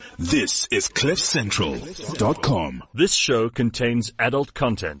This is CliffCentral.com. This show contains adult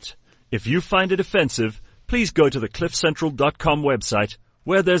content. If you find it offensive, please go to the CliffCentral.com website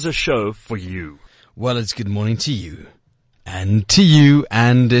where there's a show for you. Well, it's good morning to you. And to you,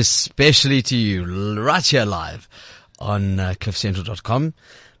 and especially to you, right here live on CliffCentral.com.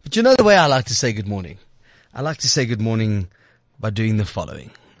 But you know the way I like to say good morning? I like to say good morning by doing the following.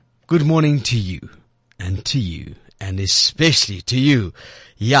 Good morning to you, and especially to you.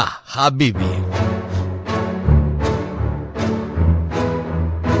 Ya Habibi.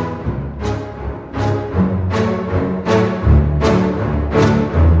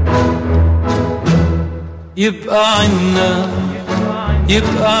 يبقى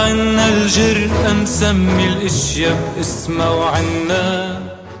عنا الجرأة نسمي الاشياء باسمها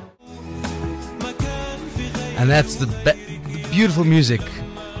وعنا. And that's the beautiful music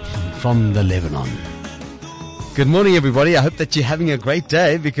from the Lebanon. Good morning, everybody. I hope that you're having a great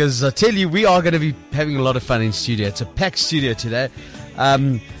day, because I tell you, we are going to be having a lot of fun in studio. It's a packed studio today.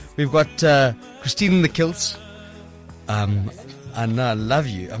 We've got Christine and The Kilts. I know, I love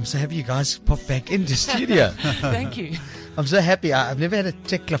you. I'm so happy you guys popped back into studio. Thank you. I'm so happy. I've never had a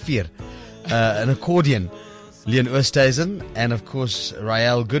Czech klavier, an accordion. Leon Oosthuizen, and of course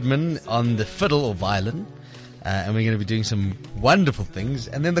Rael Goodman on the fiddle or violin. And we're going to be doing some wonderful things.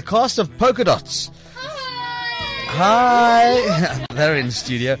 And then the cast of Polkadots. Hi. They're in the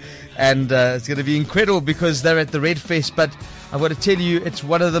studio. And it's going to be incredible because they're at the Red Fest. But I've got to tell you, it's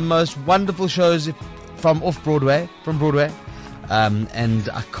one of the most wonderful shows from Broadway. And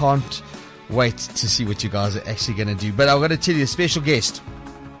I can't wait to see what you guys are actually going to do. But I've got to tell you, a special guest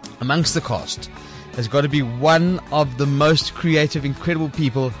amongst the cast has got to be one of the most creative, incredible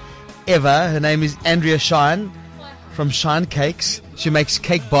people ever. Her name is Andrea Shine from Shine Cakes. She makes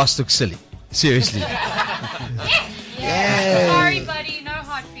cake bars look silly. Seriously. Yeah. Sorry, buddy. No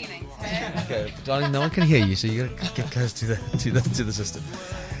hard feelings. Okay, darling, no one can hear you, so you got to get close to the system.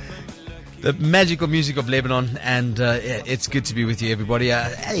 The magical music of Lebanon, and it's good to be with you, everybody.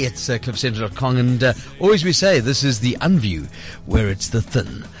 Hey, it's CliffCentral.com, and always we say this is the Unview, where it's the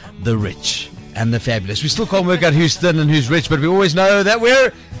thin, the rich, and the fabulous. We still can't work out who's thin and who's rich, but we always know that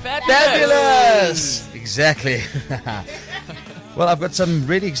we're fabulous. Exactly. Well, I've got some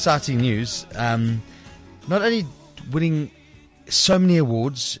really exciting news. Not only winning so many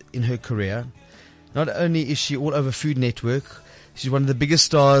awards in her career, not only is she all over Food Network, she's one of the biggest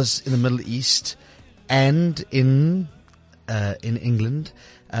stars in the Middle East and in England.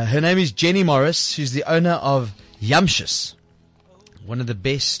 Her name is Jenny Morris. She's the owner of Yumshus, one of the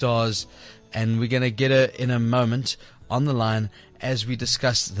best stars, and we're going to get her in a moment on the line as we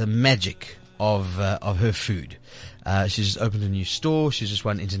discuss the magic of her food. She's just opened a new store. She's just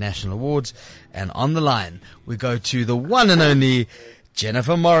won international awards, and on the line we go to the one and only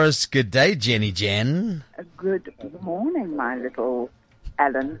Jennifer Morris. Good day, Jenny Jen. Good morning, my little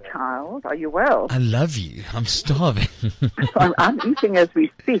Alan child. Are you well? I love you. I'm starving. I'm eating as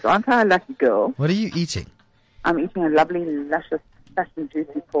we speak. Aren't I a lucky girl? What are you eating? I'm eating a lovely, luscious, fat and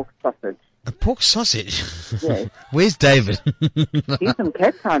juicy pork sausage. A pork sausage? Yes. Where's David? He's in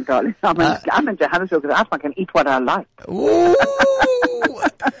Cape Town, darling. I'm in Johannesburg because I can eat what I like. Ooh.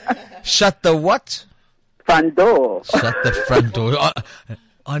 Shut the what? Front door. Shut the front door.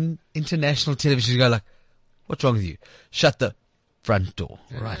 On international television, you go like, what's wrong with you? Shut the front door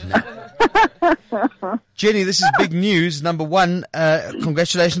right now. Jenny, this is big news. Number one,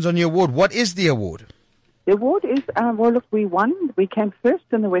 congratulations on your award. What is the award? The award is, well, look, we won. We came first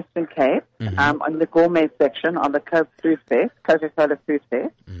in the Western Cape on the gourmet section on the Coca-Cola Food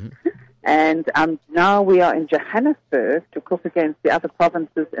Fest. And now we are in Johannesburg to cook against the other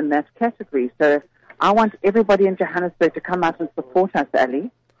provinces in that category. So I want everybody in Johannesburg to come out and support us, Ali.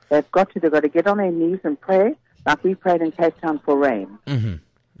 They've got to get on their knees and pray like we prayed in Cape Town for rain.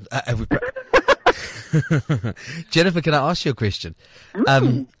 Jennifer, can I ask you a question?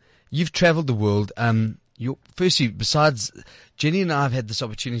 You've traveled the world. Firstly, besides Jenny and I have had this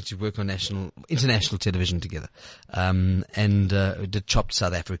opportunity to work on international television together, and did Chopped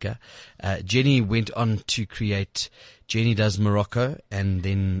South Africa. Jenny went on to create Jenny Does Morocco and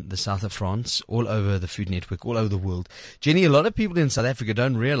then the south of France, all over the Food Network, all over the world. Jenny, a lot of people in South Africa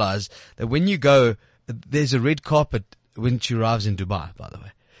don't realize that when you go, there's a red carpet when she arrives in Dubai, by the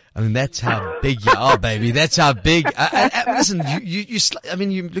way. I mean, that's how big you are, baby. That's how big. Listen,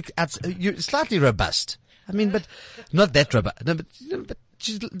 you look, you're slightly robust. I mean, but not that robust. No, but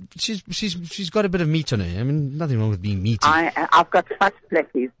she's got a bit of meat on her. I mean, nothing wrong with being meaty. I've got fat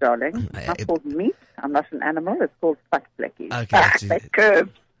fleckies, darling. It's not called meat. I'm not an animal. It's called fat fleckies. Okay.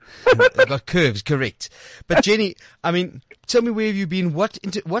 Curves. It got curves, correct. But Jenny, I mean, tell me, where have you been? What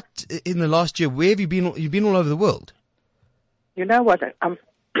in the last year? Where have you been? You've been all over the world. You know what?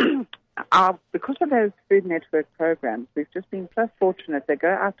 Because of those Food Network programs, we've just been so fortunate. They go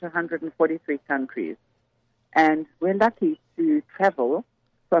out to 143 countries, and we're lucky to travel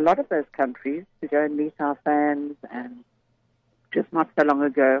to a lot of those countries to go and meet our fans. And just not so long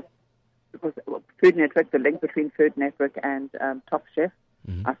ago, because Food Network, the link between Food Network and Top Chef.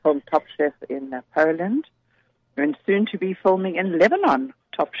 I filmed Top Chef in Poland, and soon to be filming in Lebanon,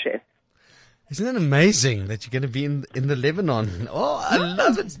 Top Chef. Isn't that amazing that you're going to be in the Lebanon? Oh, I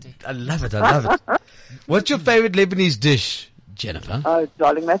love it. I love it. What's your favorite Lebanese dish, Jennifer? Oh,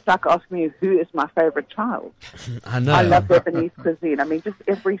 darling, that's like asking me who is my favorite child. I know. I love Lebanese cuisine. I mean, just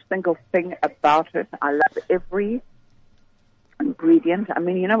every single thing about it. I love every ingredient. I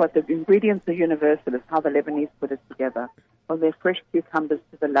mean, you know what? The ingredients are universal. It's how the Lebanese put it together. From their fresh cucumbers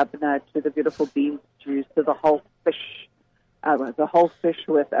to the labna, to the beautiful bean stews, to the whole fish. The whole fish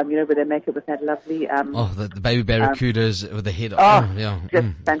with, where they make it with that lovely... the baby barracudas with the head on. Oh, yeah. Just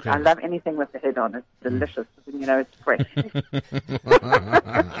fantastic. I love anything with the head on. It's delicious. It's fresh.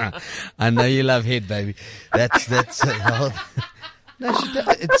 I know you love head, baby. That's no, she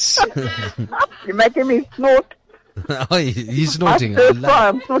does. It's... You're making me snort. Oh, he's snorting.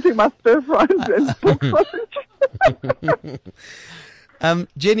 I'm snorting my stir fry and pork sausage.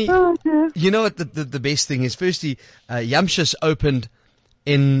 Jenny, you know what the best thing is? Firstly, Yamshus opened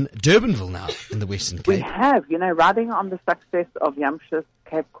in Durbanville now, in the Western Cape. We have, riding on the success of Yamshus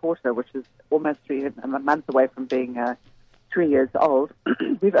Cape Quarter, which is almost a month away from being 3 years old.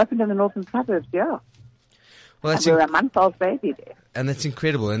 We've opened in the northern suburbs, yeah. Well, we're a month-old baby there. And that's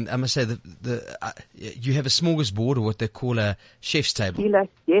incredible. And I must say, you have a smorgasbord, or what they call a chef's table.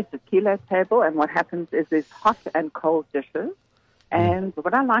 Yes, a kilo table. And what happens is there's hot and cold dishes. And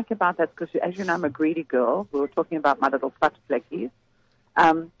what I like about that, because as you know, I'm a greedy girl. We were talking about my little flekies.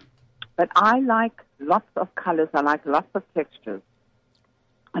 But I like lots of colors. I like lots of textures.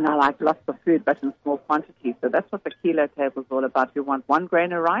 And I like lots of food, but in small quantities. So that's what the kilo table is all about. If you want 1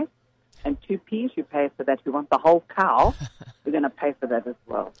 grain of rice and 2 peas, you pay for that. If you want the whole cow, you're going to pay for that as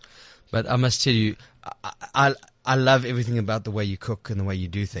well. But I must tell you, I love everything about the way you cook and the way you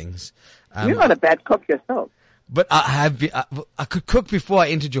do things. You're not a bad cook yourself. But I could cook before I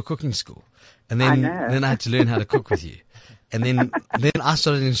entered your cooking school, and then I had to learn how to cook with you, and then I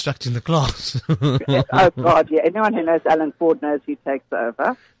started instructing the class. Oh God, yeah. Anyone who knows Alan Ford knows he takes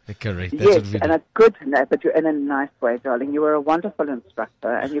over. Correct. That's yes, and it's good to know, but you're in a nice way, darling. You were a wonderful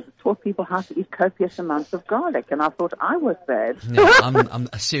instructor, and you've taught people how to eat copious amounts of garlic. And I thought I was bad. No, I'm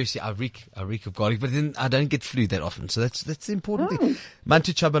seriously, I reek of garlic, but then I don't get flu that often, so that's the important thing.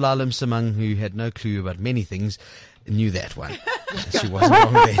 Mantu Chabalalam Samang, who had no clue about many things, knew that one. She wasn't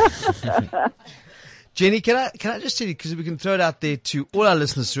wrong there. Jenny, can I just tell you, because we can throw it out there to all our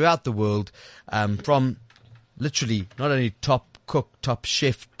listeners throughout the world, from literally not only top cook, top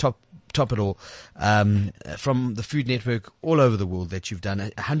chef, top it all, from the Food Network all over the world that you've done,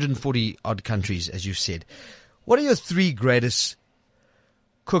 140 odd countries, as you've said. What are your 3 greatest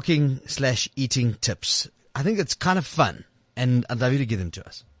cooking/eating tips? I think it's kind of fun, and I'd love you to give them to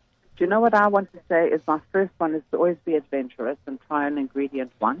us. Do you know what I want to say is my first one is to always be adventurous and try an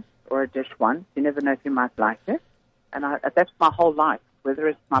ingredient once or a dish once. You never know if you might like it. And that's my whole life, whether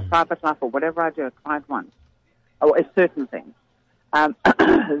it's my private life or whatever I do, I try it once. Or a certain thing.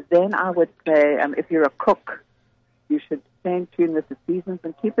 Then I would say, if you're a cook, you should stay in tune with the seasons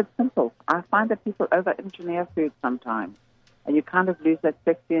and keep it simple. I find that people over-engineer food sometimes, and you kind of lose that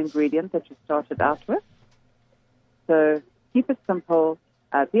sexy ingredient that you started out with. So keep it simple,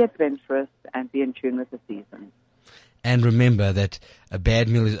 be adventurous, and be in tune with the seasons. And remember that a bad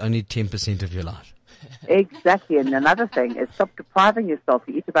meal is only 10% of your life. Exactly. And another thing is stop depriving yourself.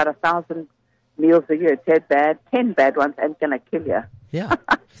 You eat about 1,000 meals a year. 10 bad ones ain't going to kill you. Yeah,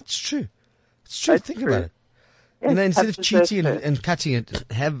 it's true. It's true. Think about it. Yes, instead of cheating and cutting it,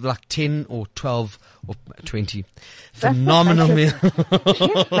 have like 10 or 12 or 20 phenomenal meals.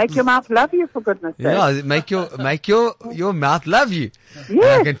 Yes, make your mouth love you, for goodness sake. Yeah, make your mouth love you. Yes. And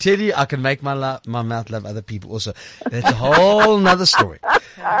I can tell you, I can make my mouth love other people also. That's a whole nother story.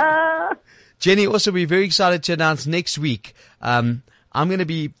 Jenny, also, we're very excited to announce next week, I'm going to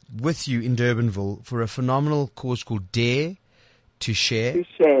be with you in Durbanville for a phenomenal course called Dare to Share. To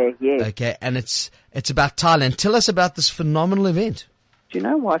Share, yes. Okay, and it's about Thailand. Tell us about this phenomenal event. Do you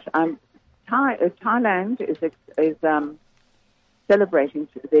know what? Thailand is celebrating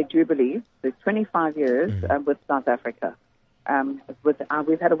their jubilee, the 25 years with South Africa.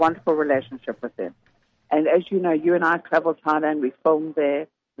 We've had a wonderful relationship with them. And as you know, you and I traveled Thailand. We filmed there.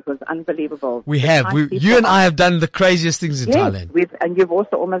 It was unbelievable. We The have. Thai people You and are- I have done the craziest things in Yes, Thailand. and you've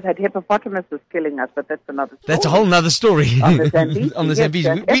also almost had hippopotamuses killing us, but that's another story. That's a whole nother story. On the Zambezi. On the Yes, Zambezi.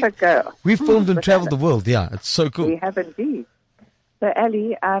 don't ever go. We filmed and But traveled the world. Yeah, it's so cool. We have indeed. So,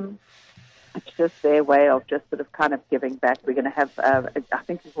 Ali, it's just their way of just sort of kind of giving back. We're going to have, I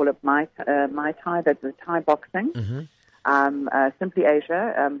think we call it Mai Tai, that's the Thai boxing. Simply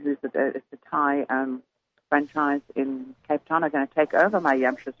Asia, who's it's a Thai franchise in Cape Town, are going to take over my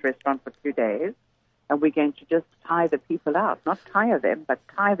Yamsh's restaurant for 2 days. And we're going to just tire the people out. Not tire them, but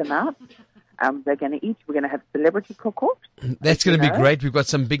tire them out. They're going to eat. We're going to have celebrity cook-offs. That's going to be great. We've got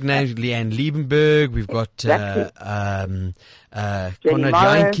some big names, Leanne Liebenberg. We've got Conrad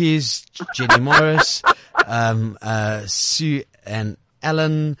Yankees, Jenny Morris, Sue and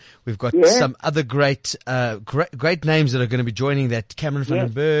Alan. We've got some other great names that are going to be joining that. Cameron van den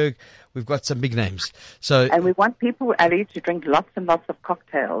Berg. We've got some big names. And we want people, Ali, to drink lots and lots of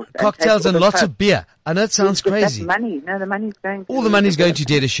cocktails. Cocktails and lots of beer. I know it sounds crazy. Money. No, the money's going to... All the money's going to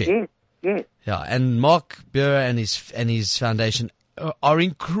Dare to Share. Yes. Yeah, and Mark Buer and his foundation are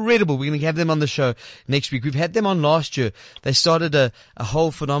incredible. We're going to have them on the show next week. We've had them on last year. They started a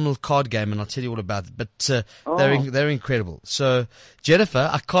whole phenomenal card game, and I'll tell you all about it. But they're incredible. So, Jennifer,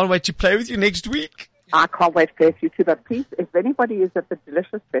 I can't wait to play with you next week. I can't wait for you too. But please, if anybody is at the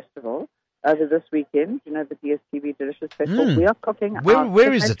Delicious Festival over this weekend, you know, the DSTV Delicious Festival, we are cooking.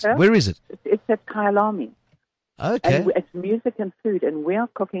 Where is it? Where is it? It's at Kyalami. Okay. And it's music and food, and we are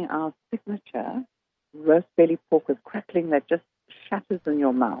cooking our signature roast belly pork with crackling that just shatters in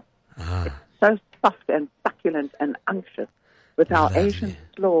your mouth. It's so soft and succulent and unctuous with our Asian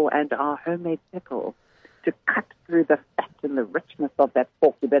slaw and our homemade pickle to cut through the fat and the richness of that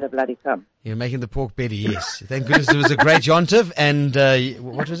pork. You better bloody come. You're making the pork belly, yes. Thank goodness it was a great yontif, and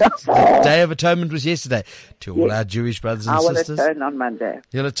what was it? The Day of Atonement was yesterday. To all our Jewish brothers and sisters. I will atone on Monday.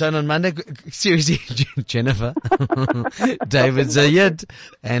 You'll atone on Monday? Seriously, Jennifer. David's a yid,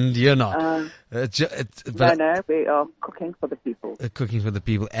 and you're not. No, we are cooking for the people. Cooking for the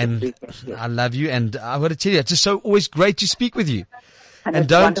people, and I love you, and I want to tell you, it's just always great to speak with you. And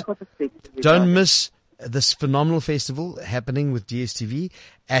it's wonderful to speak with you. Don't miss this phenomenal festival happening with DSTV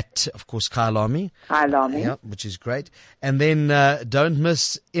at, of course, Kyalami. Yeah, which is great. And then don't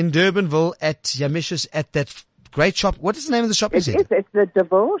miss in Durbanville at Yamish's at that great shop. What is the name of the shopping centre? It's the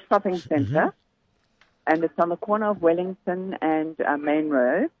DeVille Shopping Centre, and it's on the corner of Wellington and Main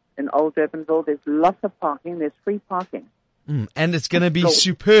Road in Old Durbanville. There's lots of parking. There's free parking. And it's going to be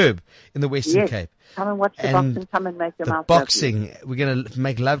superb in the Western Cape. Come and watch the boxing. Come and make your mouth boxing. We're going to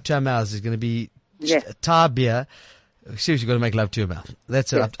make love to our mouths. It's going to be Thai beer. Seriously, you've got to make love to your mouth.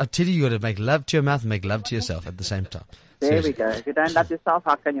 That's it. I tell you, got to make love to your mouth and make love to yourself at the same time. There we go. If you don't love yourself,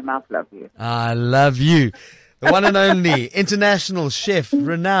 how can your mouth love you? I love you. The one and only international chef,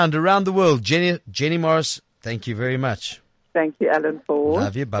 renowned around the world, Jenny Morris. Thank you very much. Thank you, Alan Ford.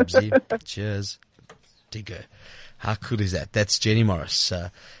 Love you, Bubsy. Cheers. Digger. How cool is that? That's Jenny Morris.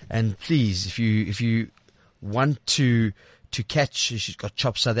 And please, if you want to catch, she's got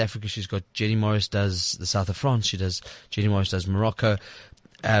Chop South Africa. She's got Jenny Morris does the south of France. Jenny Morris does Morocco.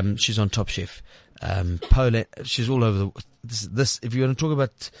 She's on Top Chef. Poland. She's all over this. If you want to talk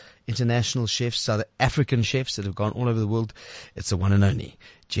about international chefs, South African chefs that have gone all over the world, it's the one and only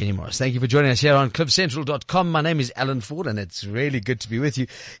Jenny Morris. Thank you for joining us here on CliffCentral.com. My name is Alan Ford, and it's really good to be with you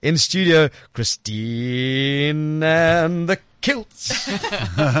in studio. Christine and The Kilts.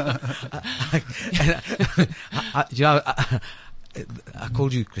 I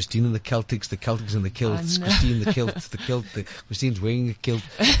called you Christine and the Celtics and the Kilts. Christine the Kilt, Christine's wearing a kilt.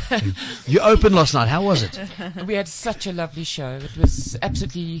 You opened last night. How was it? We had such a lovely show. It was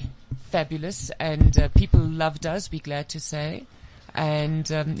absolutely fabulous, and people loved us, we're glad to say. And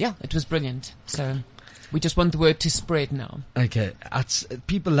it was brilliant. So we just want the word to spread now. Okay.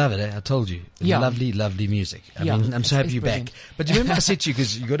 People love it, I told you. Lovely, lovely music. I mean, I'm so happy you're back. But you remember I said to you,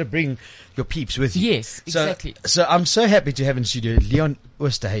 because you got to bring your peeps with you. Yes, exactly. So I'm so happy to have in studio Leon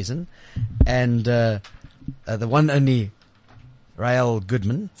Oosterhuizen and the one only Rael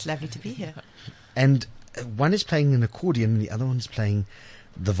Goodman. It's lovely to be here. And one is playing an accordion and the other one is playing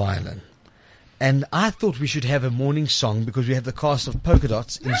the violin. And I thought we should have a morning song because we have the cast of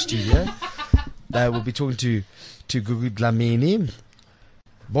Polkadots in studio. We'll be talking to Gugu Dlamini,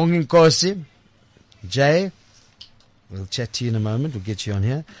 Bonginkosi, Jay. We'll chat to you in a moment. We'll get you on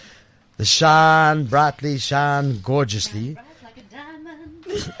here. The shine brightly, shine gorgeously. Like a diamond.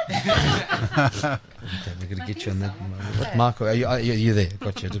 Okay, we're going to get you on that. What, Marco? Are you there?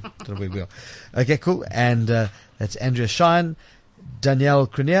 Got you. Don't we will. Okay, cool. And that's Andrea Shine, Danielle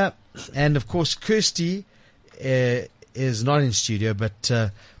Crenier, and of course Kirsty is not in studio, but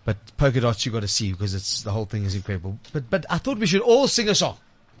Polkadots you got to see because the whole thing is incredible. But I thought we should all sing a song.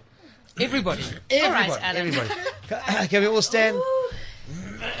 Everybody. All right, Alan. Everybody. Can we all stand?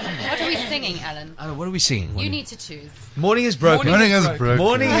 What are we singing, Alan? What are we singing? You need to choose. Morning is broken. Morning has broken.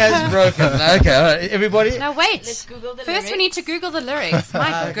 Morning has broken. Okay, all right, everybody. Now wait. Let's Google the First, lyrics. we need to Google the lyrics.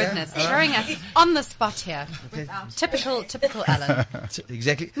 My goodness, throwing us on the spot here. Typical Alan.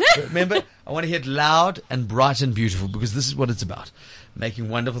 Exactly. Remember, I want to hear it loud and bright and beautiful because this is what it's about. Making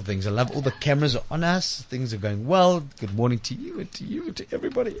wonderful things. I love all the cameras are on us. Things are going well. Good morning to you and to you and to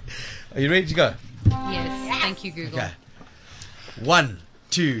everybody. Are you ready to go? Yes. Thank you, Google. Okay. 1,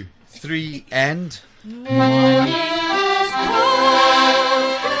 2, 3, and...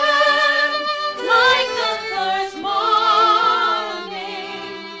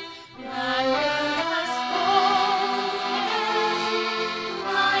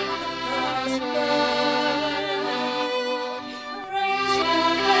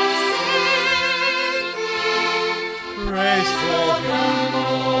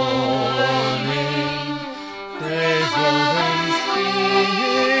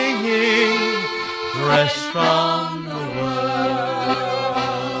 from the world.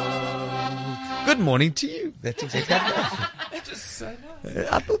 Good morning to you. That's exactly how it was. So nice.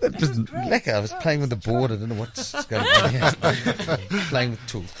 I thought that was lekker. I was playing with the board. I don't know what's going on here. Playing with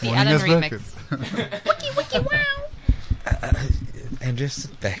tools. The Alan remix. Wiki wiki wow. Andrea,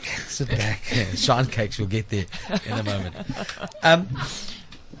 sit back. Sit back. Shine cakes, we'll get there in a moment.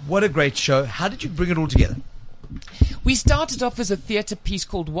 What a great show. How did you bring it all together? We started off as a theatre piece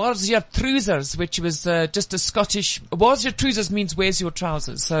called Where's Your Trousers, which was just a Scottish... Where's Your Trousers means where's your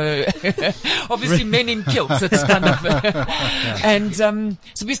trousers. So obviously men in kilts. It's kind of... And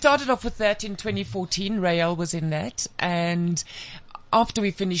so we started off with that in 2014. Rael was in that. And after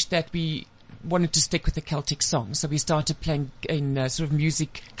we finished that, we wanted to stick with the Celtic song. So we started playing in sort of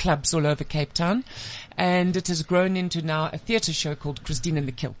music clubs all over Cape Town. And it has grown into now a theatre show called Christine and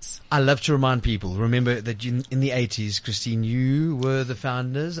The Kilts. I love to remind people, remember that in the 80s, Christine, you were the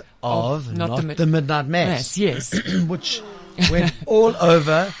founders of Not the Midnight Mass. Yes. Which went all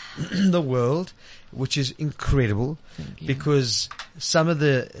over the world, which is incredible because some of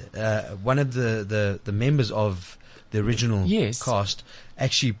one of the members of the original cast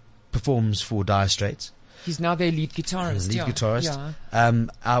actually performs for Dire Straits. He's now their lead guitarist. Yeah.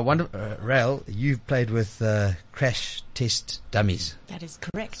 I wonder, Rael, you've played with Crash Test Dummies. That is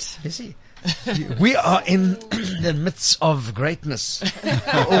correct. You see, we are in the midst of greatness.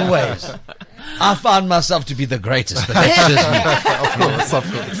 Always. I found myself to be the greatest, but that's just me. Of course.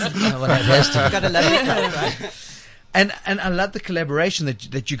 Well, that has to be. You've got to love yourself, right? And I love the collaboration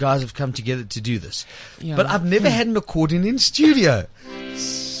that you guys have come together to do this. Yeah. But I've never had an accordion in studio.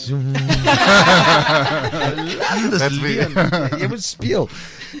 I love this. It was spiel.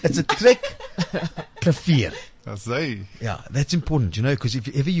 It's a trick clavier. That's right. Yeah, that's important, because if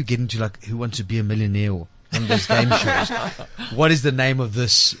ever you get into like Who Wants to Be a Millionaire or one of those game shows, what is the name of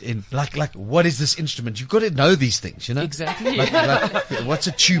this? Like what is this instrument? You've got to know these things, Exactly. Like, what's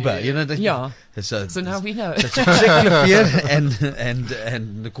a tuba? Yeah. So now we know. It's a trick clavier and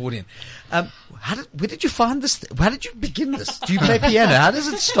an accordion. Where did you find this? How did you begin this? Do you play piano? How does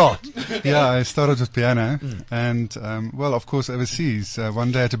it start? Yeah, I started with piano, and well, of course, overseas.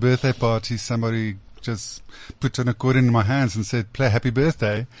 One day at a birthday party, somebody just put an accordion in my hands and said, "Play Happy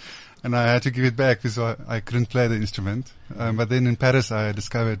Birthday." And I had to give it back because I couldn't play the instrument. But then in Paris, I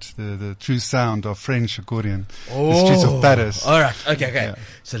discovered the true sound of French accordion. The streets of Paris. All right. Okay. Yeah.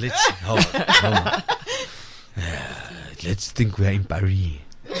 So let's hold on. Let's think we're in Paris.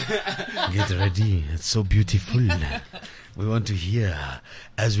 Get ready. It's so beautiful. We want to hear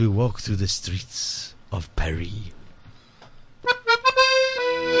as we walk through the streets of Paris.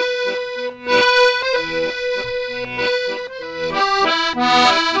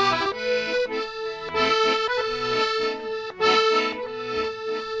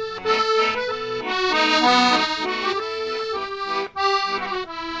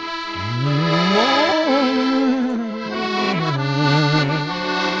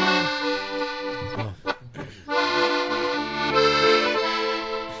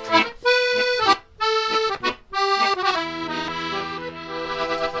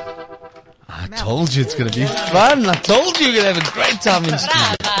 I told you it's going to be fun. I told you you're going to have a great time in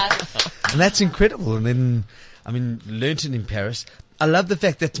studio. And that's incredible. And then, learnt it in Paris. I love the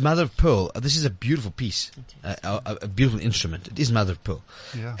fact that mother of pearl. This is a beautiful piece, a beautiful instrument. It is mother of pearl,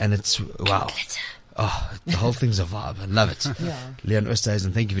 and it's wow. Oh, the whole thing's a vibe. I love it. Yeah. Leon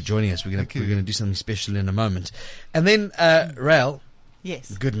Oosthuizen, thank you for joining us. We're going to do something special in a moment. And then Rael,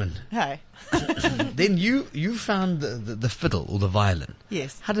 Yes. Goodman. Hi. Then you found the fiddle or the violin.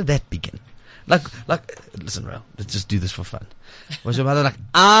 Yes. How did that begin? Like, listen, Rael, let's just do this for fun. Was your mother like,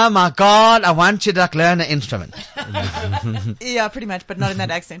 oh my God, I want you to learn an instrument? Yeah, pretty much, but not in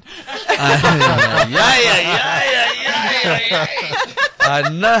that accent. I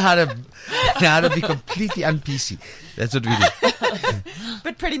know how to be completely un-PC. That's what we do.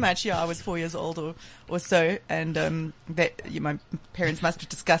 But pretty much, yeah, I was 4 years old or so, and my parents must have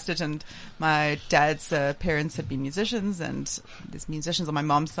discussed it, and my dad's parents had been musicians, and there's musicians on my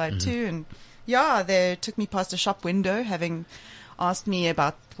mom's side too, and yeah, they took me past a shop window, having asked me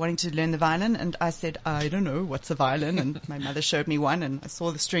about wanting to learn the violin, and I said, I don't know, what's a violin? And my mother showed me one, and I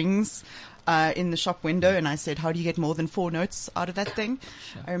saw the strings in the shop window, and I said, how do you get more than 4 notes out of that thing?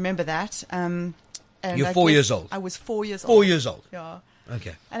 Sure. I remember that. And You're 4 years old? I was 4 years old. 4 years old? Yeah.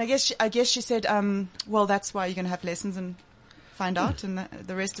 Okay. And I guess she said, well, that's why you're going to have lessons and find out, and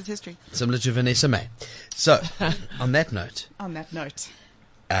the rest is history. Similar to Vanessa May. So, on that note.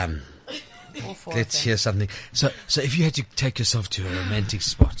 Let's hear something. So if you had to take yourself to a romantic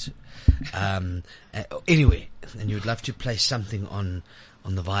spot, anyway, and you would love to play something on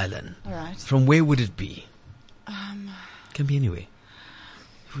the violin. All right. From where would it be? Can be anywhere.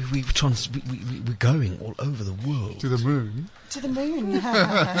 We're going all over the world. To the moon. To the moon.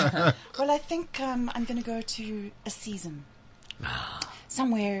 Well, I think I'm going to go to a season.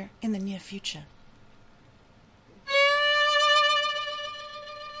 Somewhere in the near future.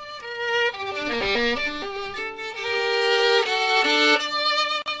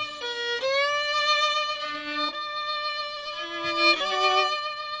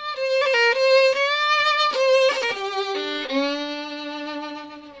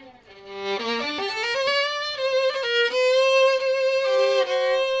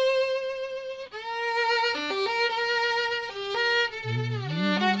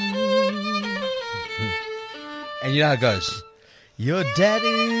 And you know how it goes. Your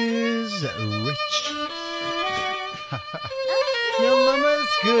daddy's rich. Your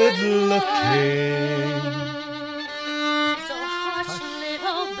mama's good looking. So hush,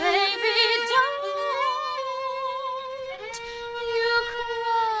 little baby, don't you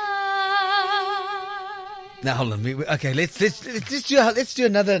cry. Now hold on. Okay, let's do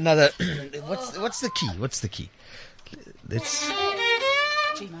another. What's the key? What's the key?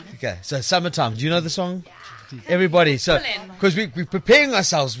 Okay, so summertime. Do you know the song? Everybody, so because we're preparing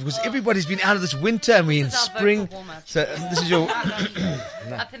ourselves because everybody's been out of this winter and we're in spring. So this is your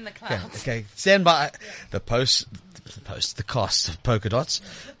up in the clouds. Okay, stand by. The cast of Polkadots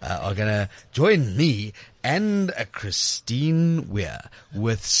are going to join me and Christine Weir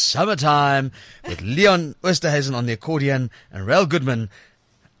with Summertime with Leon Oosterhuizen on the accordion and Rael Goodman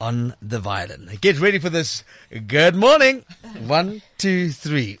on the violin. Get ready for this. Good morning. 1, 2,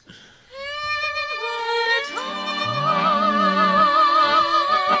 3.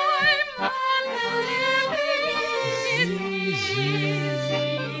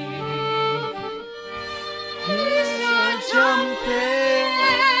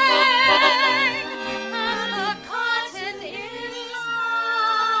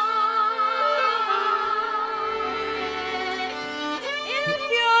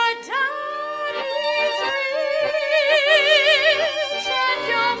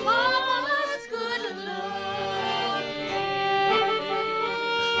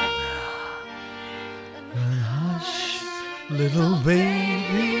 Little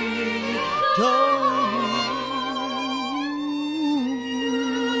baby, don't.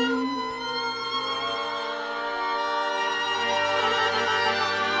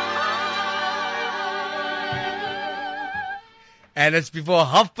 And it's before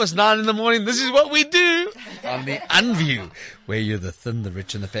 9:30 in the morning. This is what we do on the Unview, where you're the thin, the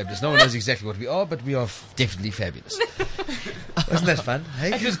rich, and the fabulous. No one knows exactly what we are, but we are definitely fabulous. Wasn't that fun?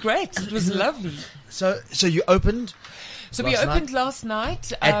 Hey? It was great. It was lovely. So you opened. So we opened last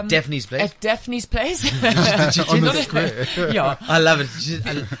night at Daphne's place. At Daphne's place, On the square. yeah. I love it.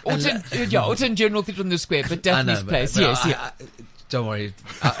 Autumn General Theatre on the square, but Daphne's place. Yes, yeah. Don't worry.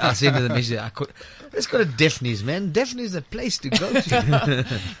 I'll send you the message. Let's go to Daphne's, man. Daphne's a place to go to.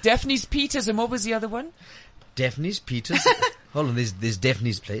 Daphne's Peters, and what was the other one? Daphne's Peters. Hold on. There's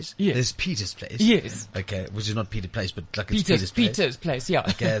Daphne's place. Yes. There's Peter's place. Yes. Okay, which is not Peter Place, but like it's Peter's place. Peter's place. Yeah.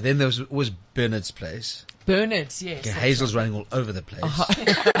 Okay. Then there was Bernard's place. Bernard's, yes. Okay, Hazel's running all over the place.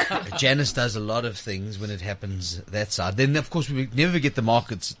 Janice does a lot of things when it happens that side. Then, of course, we never forget the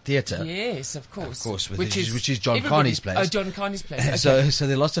Markets Theatre. Yes, of course. Of course, which is John Carney's place. Oh, John Carney's place. Okay. So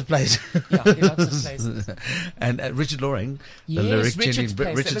there are lots of places. Yeah, there are lots of places. And Richard Loring, yes, the lyric Richard's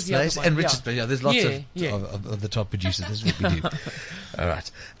place, Richard's place, and Richard's place. Yeah, there's lots of the top producers. This is what we do. All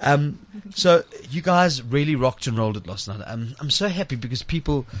right. So you guys really rocked and rolled it last night. I'm so happy because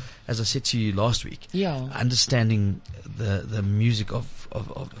people, as I said to you last week, understanding the music of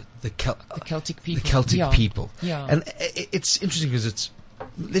the Celtic people. The Celtic people. Yeah. And it's interesting because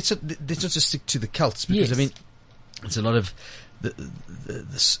let's not just stick to the Celts because I mean it's a lot of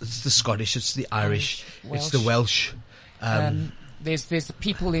it's the Scottish, it's the Irish, it's the Welsh. There's the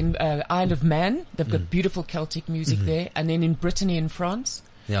people in Isle of Man. They've got beautiful Celtic music there, and then in Brittany in France,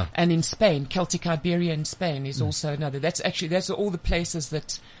 and in Spain, Celtic Iberia in Spain is also another. That's all the places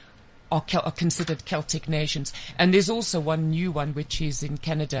that are considered Celtic nations. And there's also one new one which is in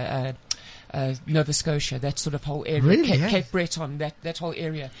Canada, Nova Scotia, that sort of whole area, really? Cape Breton, that whole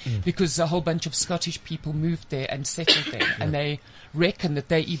area, because a whole bunch of Scottish people moved there and settled there, and they reckon that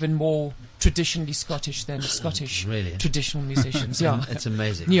they're even more traditionally Scottish than Scottish traditional musicians. Yeah, it's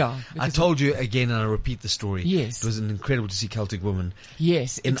amazing. Yeah, I told you again, and I repeat the story. Yes, it was incredible to see Celtic women.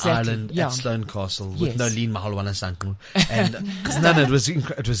 Yes, in Ireland at Stone Castle with Nolene Mahalwana Sanku, and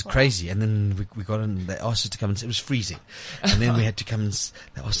it was crazy. And then we got in. They asked us to come and it was freezing, and then we had to come and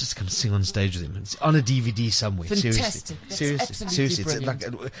they asked us to come and sing on stage with them. It's on a DVD somewhere. Fantastic. Seriously, Brilliant.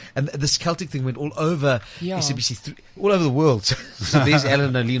 it's like, and this Celtic thing went all over SABC3, all over the world. So there's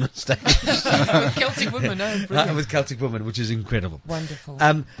Ellen and Nolene on stage. With Celtic women, with Celtic women, which is incredible. Wonderful.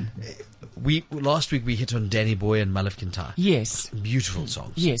 Last week we hit on Danny Boy and Malif Kintai. Yes, beautiful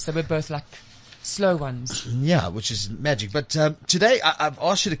songs. Yes, they were both like slow ones. Yeah, which is magic. But today I've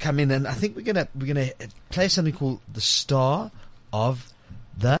asked you to come in, and I think we're gonna play something called "The Star of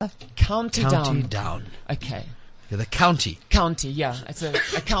the County Down." Okay. Yeah, the county. County, yeah. It's a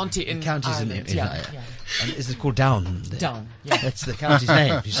county in Ireland. Yeah. And is it called Down? Down, yeah. That's the county's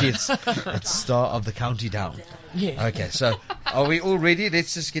name. You see, it's Star of the County Down. Yeah. Okay, so are we all ready?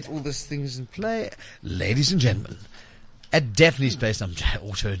 Let's just get all these things in play. Ladies and gentlemen, at Daphne's Place,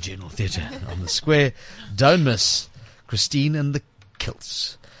 Auto General Theatre on the Square, don't miss Christine and The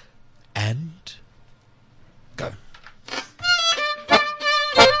Kilts. And go.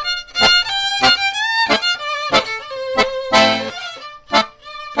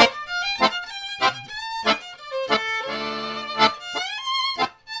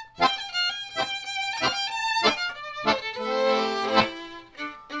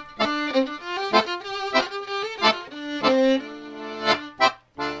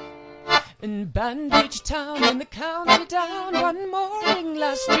 Bandage Town in the county Down, one morning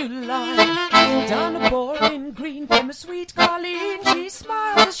last July. Down a boring green came a sweet Colleen. She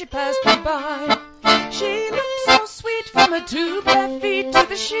smiled as she passed me by. She looked so sweet from her two bare feet to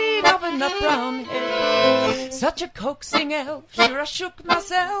the sheen of her nut brown hair. Such a coaxing elf, sure I shook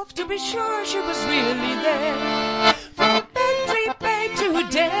myself to be sure she was really there. From Bantry Bay to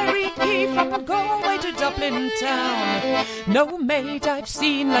Derry Quay, from Galway to Dublin town, no maid I've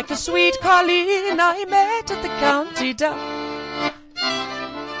seen like the sweet Colleen I met at the county Down.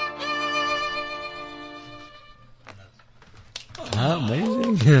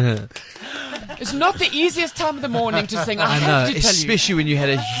 Amazing. It's not the easiest time of the morning to sing. I know, have to tell you. especially when you had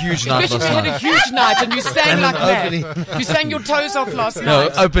a huge night last night. Especially when you had a huge night and you sang like that. You sang your toes off last night. No,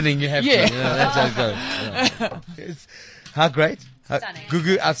 opening you have to. Yeah. That's how it goes. How great. Stunning.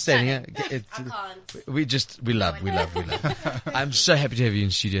 Gugu, outstanding. I can't. We love. I'm so happy to have you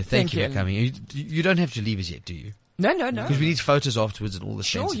in studio. Thank you for coming. You don't have to leave us yet, do you? No. Because we need photos afterwards and all the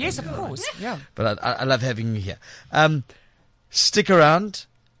Sure, yes, of course. Yeah. But I love having you here. Stick around.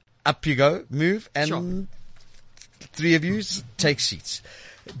 Up you go. Move. And three of you take seats.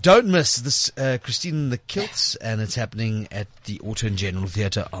 Don't miss this Christine and The Kilts, and it's happening at the Auto and General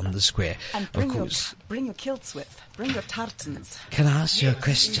Theatre on the Square. And bring your kilts with. Bring your tartans. Can I ask you a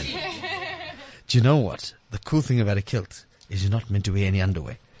question? Do you know what? The cool thing about a kilt is you're not meant to wear any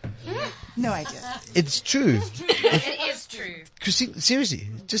underwear. No idea. It's true. It is true. Christine, seriously,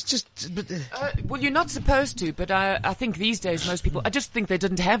 well, you're not supposed to, but I think these days most people, I just think they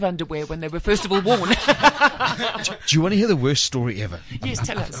didn't have underwear when they were first of all worn. Do you want to hear the worst story ever? Yes,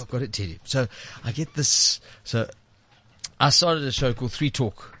 tell us. I've got to tell you. So I get this. So I started a show called 3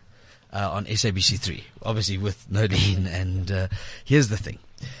 Talk on SABC3, obviously with Nolene. And here's the thing.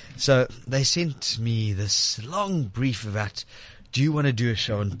 So they sent me this long brief about, do you want to do a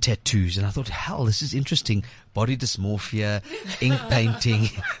show on tattoos? And I thought, hell, this is interesting. Body dysmorphia, ink painting,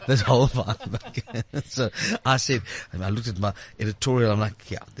 this whole vibe. So I said, I looked at my editorial. I'm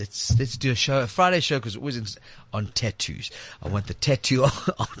like, yeah, let's do a Friday show, because it was on tattoos. I want the tattoo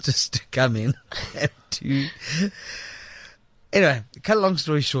artist to come in and do. Anyway, cut a long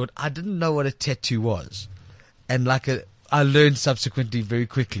story short, I didn't know what a tattoo was. And like I learned subsequently very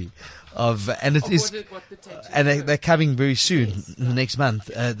quickly and it is, what the tattoos and they're coming very soon, next month.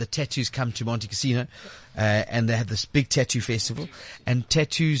 The tattoos come to Monte Cassino, and they have this big tattoo festival, and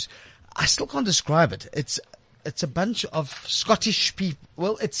tattoos, I still can't describe it. It's a bunch of Scottish people.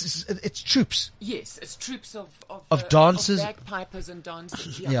 Well, it's troops. Yes, it's troops of dancers. of bagpipers and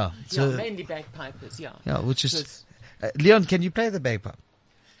dancers. Yeah. Yeah, So- mainly bagpipers. Yeah. Yeah, which So is, Leon, can you play the bagpipe?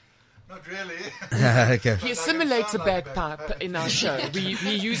 Not really. Okay. he assimilates a bagpipe in our show. We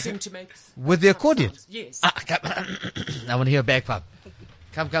use him to make With the accordion? sounds. Yes. I want to hear a bagpipe.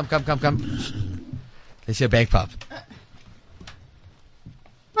 Come. Let's hear a bagpipe.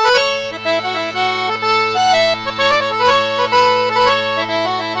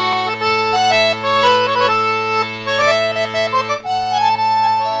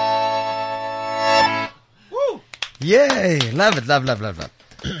 Yay! Love it.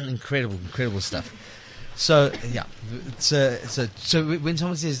 Incredible stuff. So yeah, so when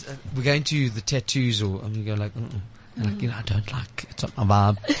someone says we're going to the tattoos, or and you go like, and like, I don't like, it's not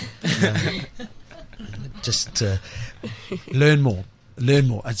my vibe. Just learn more,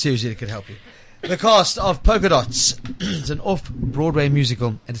 and seriously, it could help you. The cast of Polkadots is an off-Broadway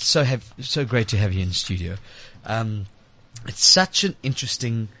musical, and it's so great to have you in the studio. It's such an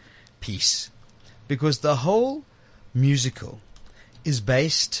interesting piece because the whole musical is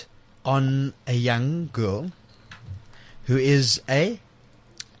based on a young girl who is a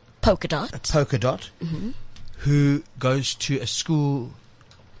Polka dot. Mm-hmm. Who goes to a school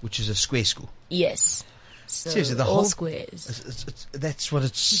which is a square school. Yes. So Seriously, the all whole squares. That's what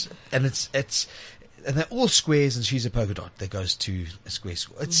it's, and and they're all squares, and she's a polka dot that goes to a square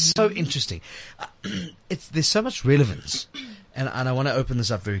school. It's so interesting. There's so much relevance, and I want to open this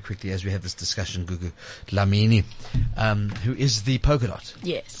up very quickly as we have this discussion. Gugu Lamini, who is the polka dot,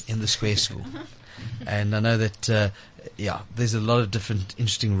 Yes. in the square school, and I know that there's a lot of different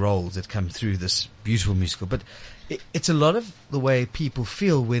interesting roles that come through this beautiful musical, but it's a lot of the way people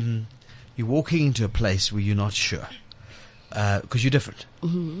feel when you're walking into a place where you're not sure, because you're different.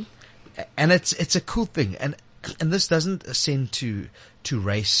 Mm-hmm. And it's a cool thing, and this doesn't ascend to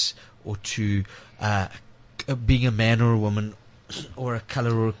race or to being a man or a woman, or a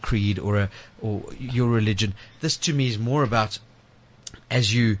color or a creed or your religion. This to me is more about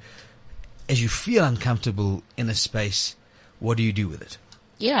as you feel uncomfortable in a space, what do you do with it?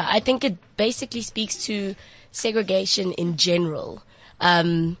 Yeah, I think it basically speaks to segregation in general.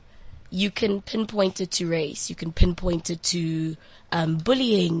 You can pinpoint it to race. You can pinpoint it to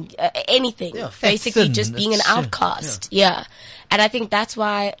bullying, anything. Yeah, basically, thin. just being an It's, outcast. Yeah. And I think that's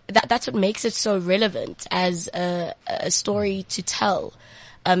why that's what makes it so relevant as a story to tell,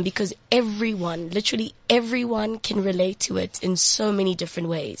 because literally everyone, can relate to it in so many different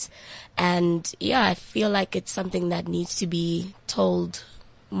ways. And yeah, I feel like it's something that needs to be told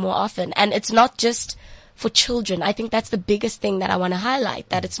more often. And it's not just for children. I think that's the biggest thing that I want to highlight,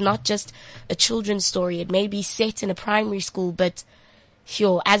 that it's not just a children's story. It may be set in a primary school, but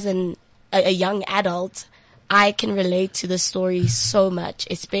as a young adult, I can relate to the story so much,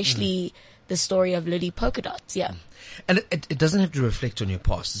 especially the story of Lily Polkadots. Yeah. And it doesn't have to reflect on your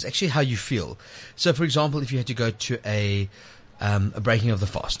past. It's actually how you feel. So, for example, if you had to go to a breaking of the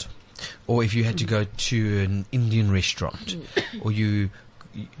fast, or if you had to go to an Indian restaurant, or you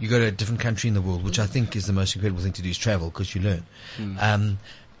go to a different country in the world, which I think is the most incredible thing to do, is travel, because you learn.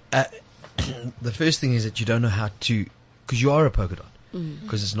 The first thing is that you don't know how to, because you are a polka dot,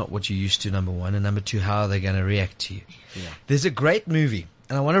 because it's not what you're used to, number one, and number two, how are they going to react to you? Yeah. There's a great movie,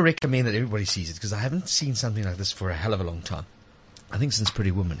 and I want to recommend that everybody sees it, because I haven't seen something like this for a hell of a long time. I think since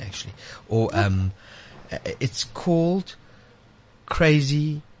Pretty Woman, actually. Or it's called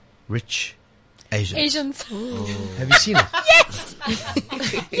Crazy Rich Asians. Have you seen it? Yes!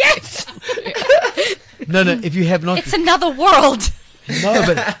 Yes! No, if you have not. It's another world. No,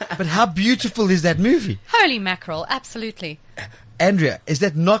 but how beautiful is that movie? Holy mackerel, absolutely. Andrea,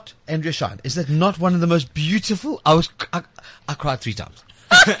 Andrea Shine, is that not one of the most beautiful? I cried 3 times.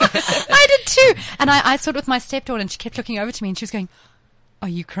 I did too. And I saw it with my stepdaughter, and she kept looking over to me, and she was going, "Are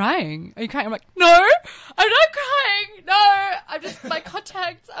you crying? Are you crying?" I'm like, "No, I'm not crying. No, I'm just my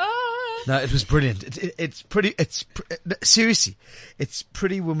contacts." Oh. No, it was brilliant. Seriously, it's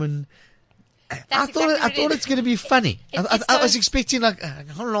Pretty Woman. I thought it's going to be funny. I was expecting like,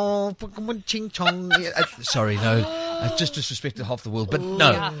 hello, ching chong. Sorry, no, I just disrespected half the world. But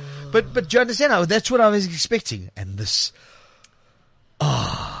no, but do you understand? That's what I was expecting. And this,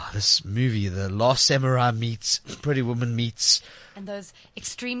 this movie, The Last Samurai meets Pretty Woman meets. And those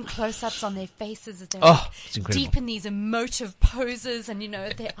extreme close-ups on their faces as they're It's incredible. deep in these emotive poses, and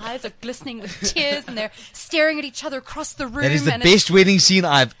their eyes are glistening with tears, and they're staring at each other across the room. That is the and best wedding scene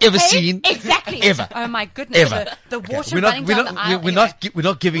I've ever seen. Exactly. Ever. Oh my goodness. Ever. The water We're running down the aisle. we're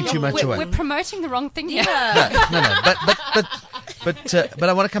not giving too much away. We're promoting the wrong thing here. No. But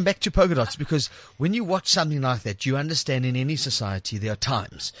I want to come back to Polkadots, because when you watch something like that, you understand in any society there are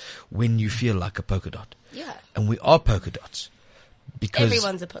times when you feel like a polka dot. Yeah. And we are polka dots. Because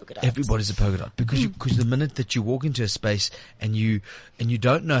Everyone's a polka dot. Everybody's a polka dot, because the minute that you walk into a space and you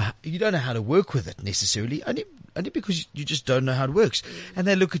don't know how to work with it necessarily, only because you just don't know how it works, and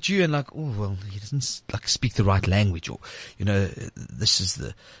they look at you and like, oh well, he doesn't speak the right language, or this is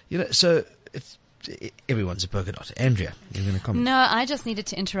the so it's. Everyone's a polka dot. Andrea, you're going to comment? No, I just needed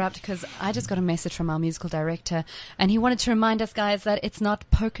to interrupt because I just got a message from our musical director, and he wanted to remind us guys that it's not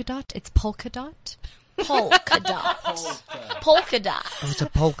polka dot, it's polka dot. Polka dot. Polka dot. Oh, it's a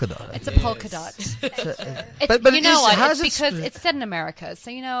polka dot. It's a polka dot. But you know what? It's because it's set in America,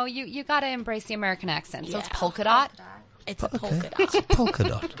 so you got to embrace the American accent. So it's polka dot. It's a polka dot. It's a polka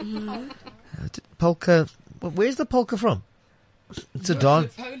dot. Polka. Where's the polka from? It's a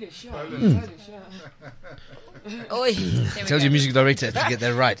dance. Polish, yeah. Polish, yeah. Oi. Tells your music director to get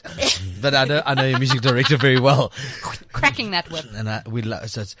that right. But I know your music director very well. Cracking that whip. And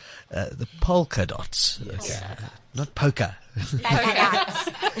so it's the polka dots. Okay. Not poker.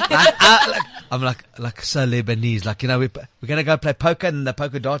 I'm like so Lebanese. Like, we're going to go play poker and the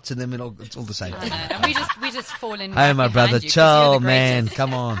polka dots, and then it's all the same. And we just fall in. Hey, my brother, chill, man.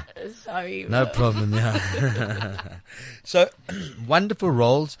 Come on. Sorry. No problem. Yeah. So wonderful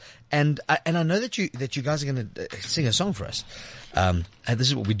roles, and I know that you guys are going to sing a song for us. And this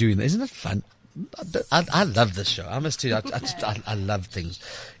is what we're doing. Isn't it fun? I love this show. I must tell you, I love things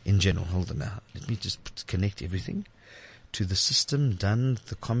in general. Hold on now. Let me just connect everything to the system. Done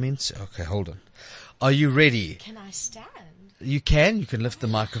the comments. Okay, hold on. Are you ready? Can I stand? You can. You can lift the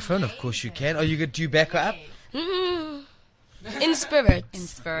microphone. Of course you can. Are you good? Do you back her up? In spirit. In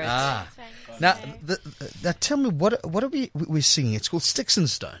spirit. Now, now tell me, what are we're singing? It's called Sticks and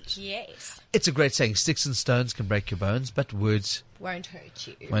Stones. Yes. It's a great saying. Sticks and stones can break your bones, but words won't hurt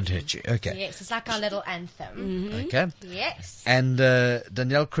you. Won't hurt you. Okay. Yes, it's like our little anthem. Mm-hmm. Okay. Yes. And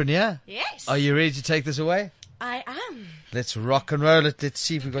Danielle Cronier? Yes. Are you ready to take this away? I am. Let's rock and roll it. Let's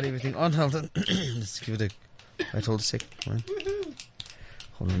see if we've got everything on. Hold on. Let's give it a... Wait, hold a sec. Hold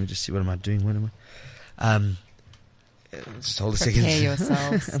on, let me just see. What am I doing? What am I... just hold a second. Prepare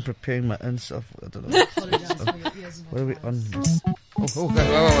yourselves. I'm preparing my own stuff. I don't know. What are we on?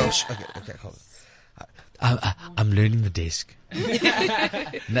 Okay, hold on. I'm learning the desk.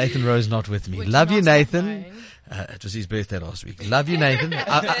 Nathan Rose not with me. Love you, Nathan. It was his birthday last week. Love you, Nathan.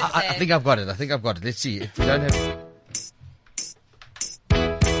 I think I've got it. Let's see. If we don't have...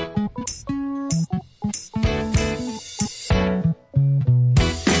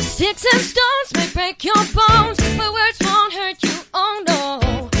 Sticks and stones may break your bones, but words won't hurt you. Oh no,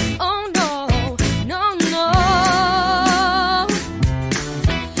 oh no, no, no.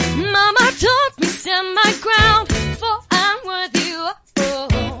 Mama told me stand my ground, for I'm worthy. Oh, oh,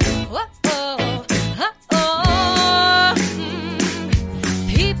 oh, oh, oh, oh.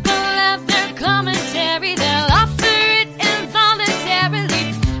 People have their commentary, they'll offer it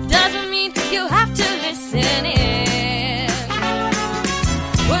involuntarily. Doesn't mean you have to listen in.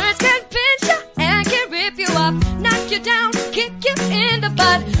 Words can pinch you and can rip you up, knock you down, kick you in the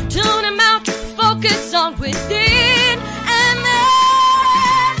butt, tune them out, focus on within, and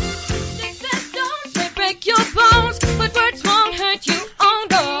then sticks and stones may break your bones, but words won't hurt you. Oh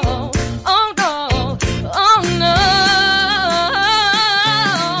no, oh no, oh no.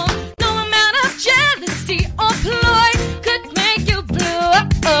 No amount of jealousy or ploy could make you blue. Oh,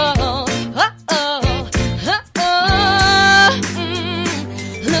 oh, oh, oh, oh.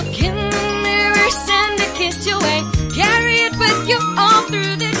 Look in the mirror, send a kiss your way, carry it with you all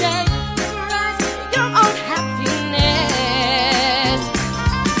through the day. Memorize your own happiness.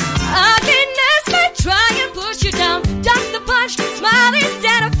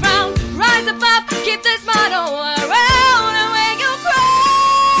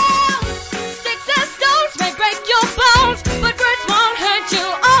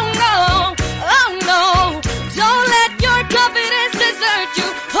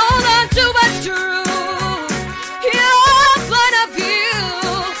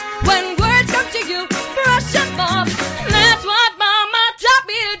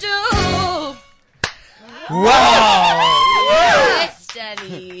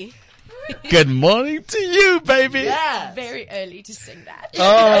 Good morning to you, baby. Very early to sing that.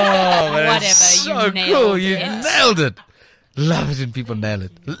 Oh, man, Whatever, it's so you nailed cool. You it. nailed it. Love it when people nail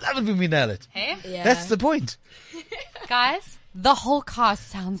it. Love it when we nail it. Hey? Yeah. That's the point. Guys, the whole cast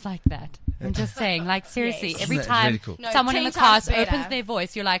sounds like that. I'm just saying, like, seriously, Yes. every Isn't that time really cool? No, someone in the 10 times cast better. opens their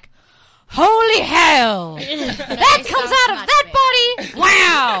voice, you're like, holy hell! That comes out of that body!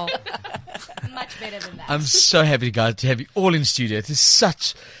 Wow! Much better than that. I'm so happy, guys, to have you all in studio.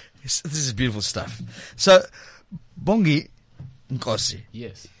 This is beautiful stuff. So, Bongi Nkosi,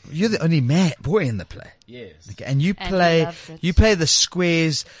 Yes. you're the only boy in the play. Yes. Okay, and you And play he loves it. the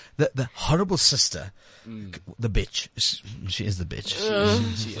squares, the horrible sister, the bitch. She is the bitch.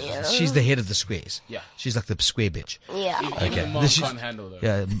 She's the head of the squares. Yeah. She's like the square bitch. Yeah. Even mom This is- can't handle that.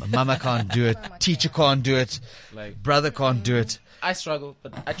 Yeah, mama can't do it. Teacher can't do it. Like, Brother can't do it. I struggle,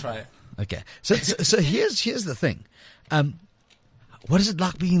 but I try. Okay, so here's the thing. What is it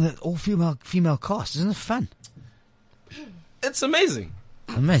like being an all female cast? Isn't it fun? It's amazing.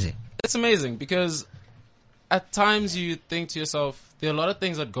 Amazing. It's amazing because at times you think to yourself, there are a lot of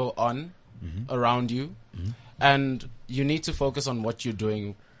things that go on around you, and you need to focus on what you're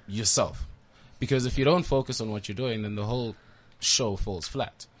doing yourself. Because if you don't focus on what you're doing, then the whole show falls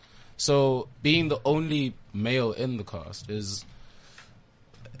flat. So being the only male in the cast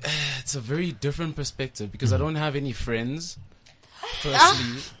it's a very different perspective because I don't have any friends.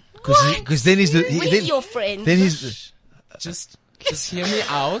 Firstly, Because then he's We're then, your friends. then he's just hear me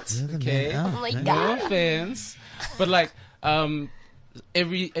out, okay? oh my No God. offense, but like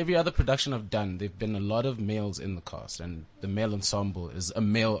every other production I've done, there've been a lot of males in the cast, and the male ensemble is a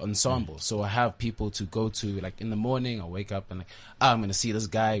male ensemble. So I have people to go to. Like in the morning, I wake up and like, I'm gonna see this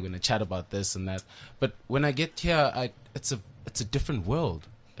guy, we're gonna chat about this and that. But when I get here, it's a different world.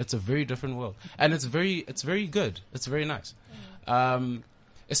 It's a very different world, and it's very good. It's very nice,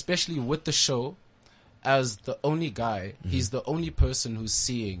 especially with the show. As the only guy, he's the only person who's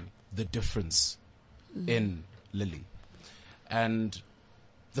seeing the difference in Lily, and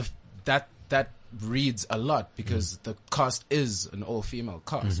that reads a lot because the cast is an all-female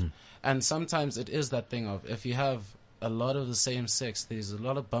cast, and sometimes it is that thing of if you have a lot of the same sex, there's a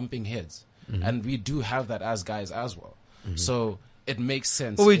lot of bumping heads, and we do have that as guys as well. So it makes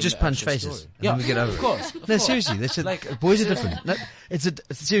sense. or we in just the punch actual faces story. and then we get over of it. course. No, seriously, that's Like- boys are different. No,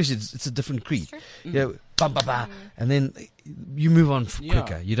 seriously, it's a different creed. You know, ba ba ba, and then you move on Yeah.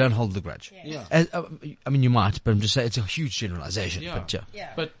 quicker. You don't hold the grudge. Yeah. I mean, you might, but I'm just saying it's a huge generalization. Yeah. But yeah.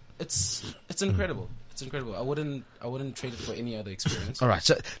 But it's incredible. It's incredible. I wouldn't trade it for any other experience. All right,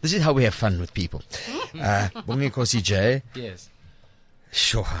 so this is how we have fun with people. Bongi Nkosi J. Yes.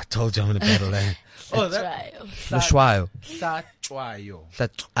 Sure, I told you I'm going to battle there. Oh, That's that. right. Lashwayo. Hlatshwayo.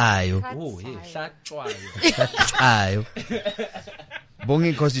 Lashwayo. Oh, yeah. Hlatshwayo. Lashwayo.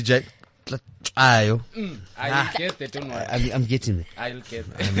 Bongi Nkosi J. Lashwayo. I'll get there, don't worry. I'm getting there. I'll get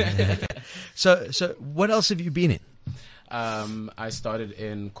there. So what else have you been in? I started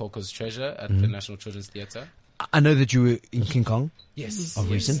in Coco's Treasure at the National Children's Theatre. I know that you were in King Kong. Yes.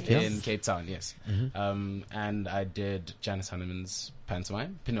 Of recent, yeah. In Cape Town, yes. And I did Janice Hanneman's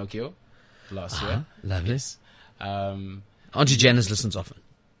pantomime, Pinocchio, last year. Lovely. Yes. Auntie Janice listens often.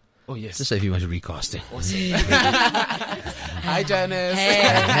 Oh, yes. Just so if you want to recast it. Awesome. Hi, Janice.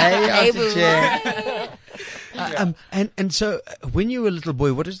 Hey, Auntie boo. Jan. And so when you were a little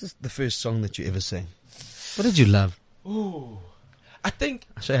boy, what is the first song that you ever sang? What did you love? Ooh. I think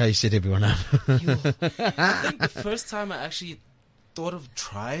I'll show you how you set everyone up. the first time I actually thought of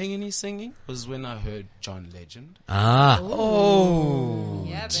trying any singing was when I heard John Legend. Oh.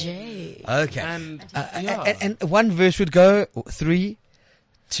 Yeah, baby. Jay. Okay. And And one verse would go 3,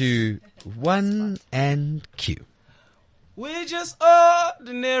 2, 1, and cue. we're just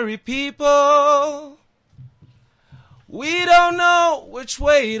ordinary people. We don't know which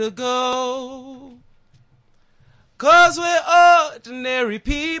way to go. 'Cause we're ordinary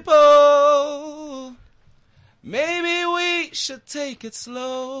people. Maybe we should take it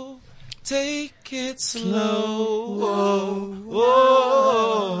slow. Take it slow.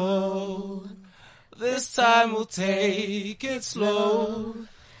 Oh. This time we'll take it slow.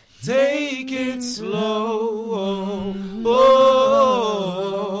 Take it slow.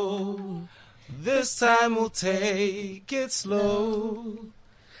 Oh. This time we'll take it slow.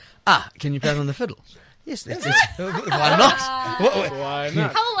 Can you play it on the fiddle? Yes, that's it. Why not? Why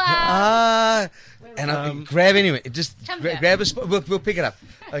not? And I'll grab anyway. Just Come here. grab a spot. We'll pick it up.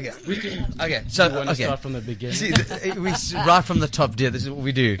 Okay. Okay. So You want to start from the beginning? See, right from the top, dear. This is what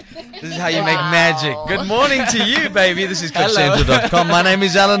we do. This is how you make magic. Good morning to you, baby. This is CliffCentral.com. My name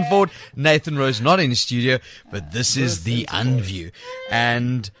is Alan Ford. Nathan Rose not in the studio, but this is the Unview.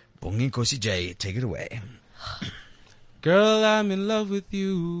 And Bongi Nkosi J, take it away. Girl, I'm in love with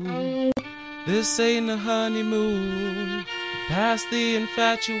you. This ain't a honeymoon. Past the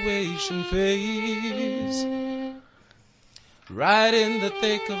infatuation phase. Right in the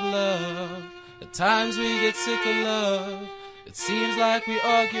thick of love. At times we get sick of love. It seems like we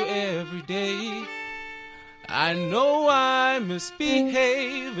argue every day. I know I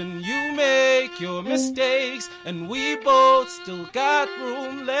misbehave and you make your mistakes, and we both still got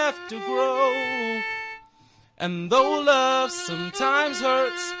room left to grow. And though love sometimes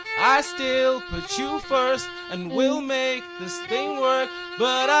hurts, I still put you first, and we'll make this thing work.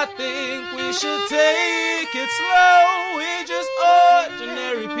 But I think we should take it slow. We're just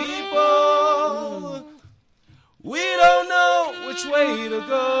ordinary people. We don't know which way to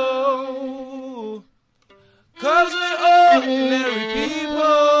go, 'cause we're ordinary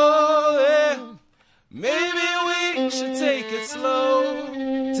people, yeah. Maybe we should take it slow.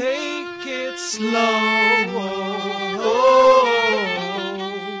 Take it slow.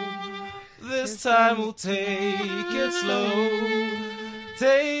 This time we'll take it slow.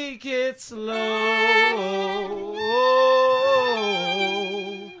 Take it slow.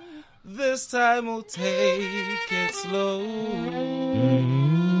 This time we'll take it slow.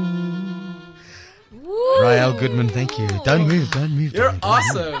 Rael Goodman, thank you. Don't move. You're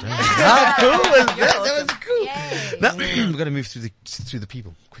awesome. How cool was that? That was cool. Now, we've got to move through the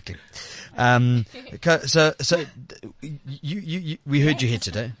people quickly. So we heard you here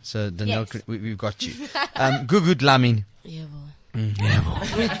today. So Danielle, Yes. we've got you. Good Lamin. Yeah, boy.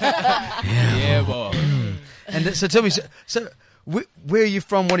 Yeah, boy. And so tell me, so where are you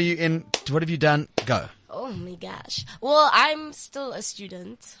from? What are you in? What have you done? Go. Oh my gosh. Well, I'm still a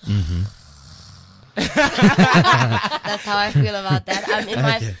student. Mm-hmm. That's how I feel about that. I'm in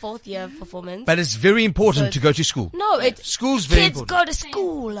my 4th year of performance. But it's very important to go to school. No, School's very kids important. go to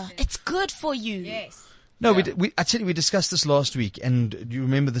school. It's good for you. Yes. No, I tell you, we discussed this last week, and do you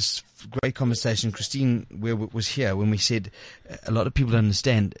remember this great conversation? Christine was here when we said a lot of people don't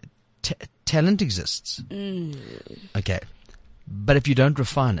understand talent exists. Okay. But if you don't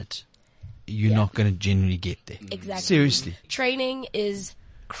refine it, you're not going to genuinely get there. Exactly. Seriously. Training is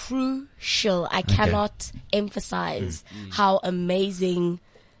crucial. I cannot emphasize how amazing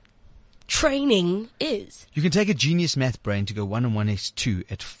training is. You can take a genius math brain to go 1 and 1 is 2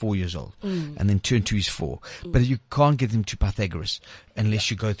 at 4 years old, and then 2 and 2 is 4. But you can't get them to Pythagoras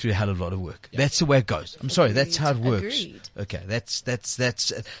unless you go through a hell of a lot of work. That's the way it goes. I'm sorry, that's how it works. Agreed. Okay, that's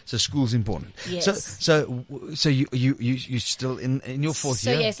so school's important. Yes. So you still in your 4th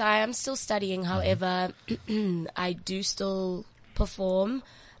year? So yes, I am still studying. However, I do still perform.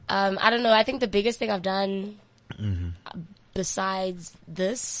 I don't know. I think the biggest thing I've done besides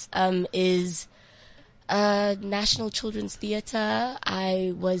this is National Children's Theatre.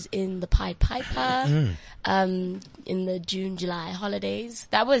 I was in the Pied Piper in the June-July holidays.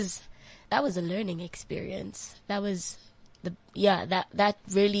 That was a learning experience. That was that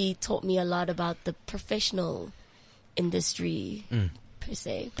really taught me a lot about the professional industry per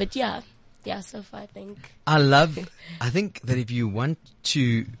se. But yeah, so far I think. I think that if you want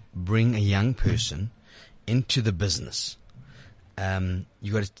to bring a young person into the business,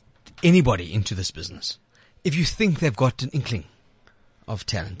 you got anybody into this business. If you think they've got an inkling of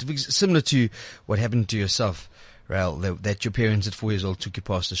talent, similar to what happened to yourself, Rael, that your parents at 4 years old took you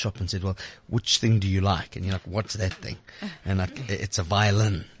past the shop and said, well, which thing do you like? And you're like, what's that thing? And like, it's a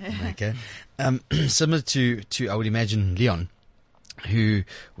violin. Okay. Similar to, I would imagine, Leon, who,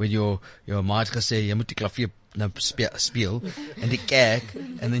 when your maat gesê, jy moet die klavier nou speel, and die kerk,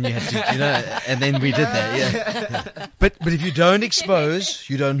 and then you have to, and then we did that, yeah. But if you don't expose,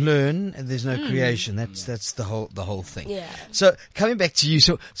 you don't learn, and there's no creation. That's the whole thing. Yeah. So coming back to you,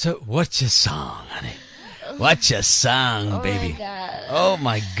 so what's your song, honey? What's your song, baby? My God. Oh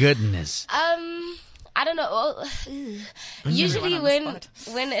my goodness. I don't know. Well, usually when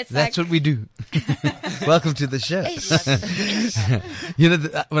it's That's like what we do. Welcome to the show.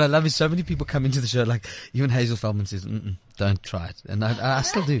 What I love is so many people come into the show, like even Hazel Feldman says, don't try it. And I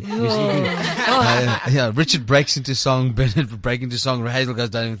still do. We still do. Richard breaks into song, Bernard breaks into song, Hazel goes,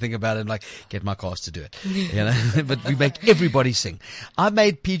 don't even think about it, and like, get my cast to do it. But we make everybody sing. I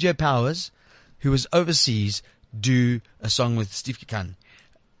made PJ Powers, who was overseas, do a song with Steve Kikan.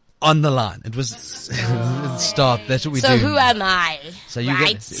 On the line. It was stop. That's what we do. So who am I? So you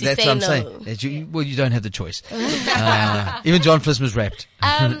right? that's to what say I'm no. saying. You don't have the choice. Even John Flismer's rapped.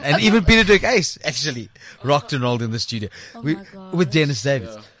 And even Peter Dirk Ace actually rocked and rolled in the studio. my God. With Dennis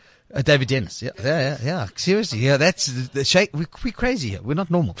Davis. David Dennis. Yeah. Seriously. Yeah, that's the shake. We're crazy here. We're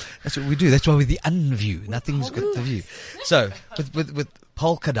not normal. That's what we do. That's why we're the Unview. Nothing's got the view. So,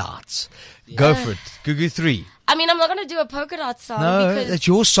 Polkadots. Go for it. Gugu 3. I mean, I'm not going to do a Polkadot song. No, because that's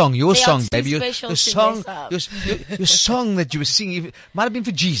your song, they are too baby. special Your to song, mess up. your song that you were singing might have been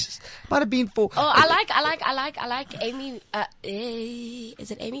for Jesus, might have been for. Oh, I like Amy. Is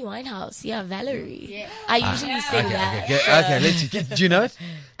it Amy Winehouse? Yeah, Valerie. Yeah. I usually sing that. Okay. Let's. Do you know it?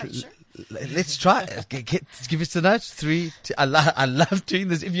 Let's try it. Give us the notes. 3, 2. I love doing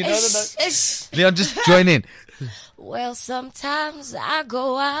this. If you know the notes, Leon, just join in. Well, sometimes I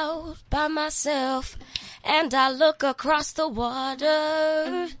go out by myself and I look across the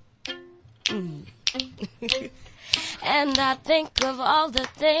water. And I think of all the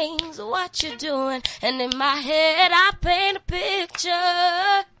things, what you're doing. And in my head I paint a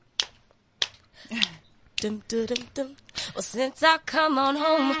picture. Dum, dum, dum, dum. Well, since I come on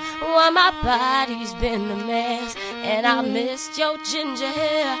home, well, my body's been a mess. And I missed your ginger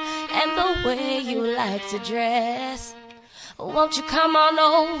hair and the way you like to dress. Won't you come on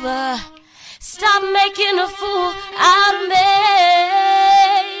over? Stop making a fool out of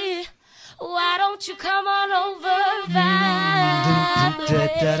me. Why don't you come on over,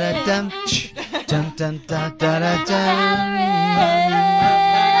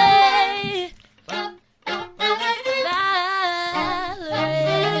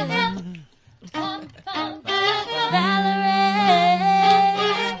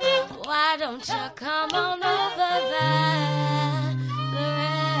 Why don't you come on over,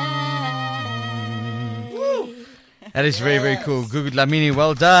 That is very, very cool. Gugu Dlamini,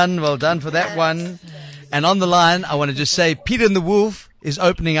 well done for that one. And on the line, I want to just say, Peter and the Wolf is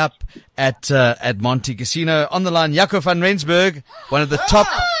opening up at Monte Casino. On the line, Jaco van Rensburg, one of the top.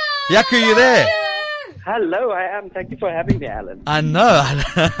 Jaco, you there? Hello, I am. Thank you for having me, Alan. I know.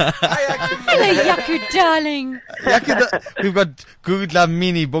 Hello, Jaco, darling. Jaco, we've got Gugu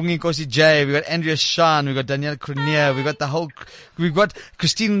Dlamini, Bongi Nkosi J, we've got Andrea Shan, we've got Danielle Cronier, we've got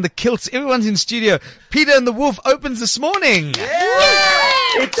Christine and The Kilts. Everyone's in studio. Peter and the Wolf opens this morning.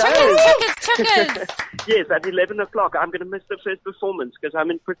 It does. Checkers. Yes, at 11 o'clock. I'm going to miss the first performance because I'm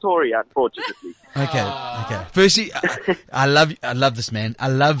in Pretoria, unfortunately. Okay. Firstly, I love this man. I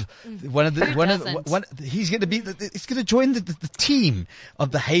love he's going to be, he's going to join the team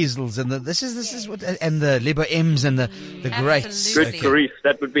of the Hazels and this is what, and the Lebo M's and the Greats. Good grief,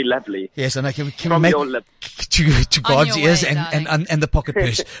 that would be lovely. Yes, and can we From make your lips. to God's your ears way, and the pocket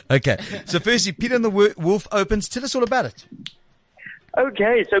purse. Okay. So firstly, Peter and the Wolf opens. Tell us all about it.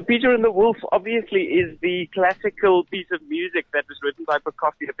 Okay, so Peter and the Wolf obviously is the classical piece of music that was written by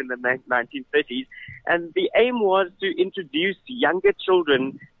Prokofiev in the 1930s, and the aim was to introduce younger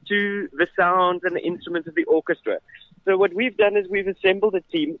children to the sounds and the instruments of the orchestra. So what we've done is we've assembled a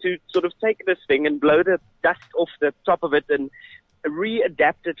team to sort of take this thing and blow the dust off the top of it and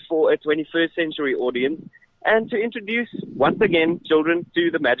readapt it for a 21st century audience, and to introduce, once again, children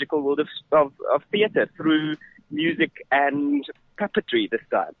to the magical world of theatre through music and puppetry this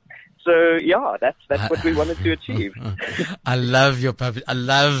time. So yeah, that's what we wanted to achieve. I love your puppet. I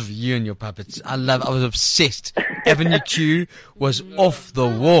love you and your puppets. I was obsessed. Avenue Q was off the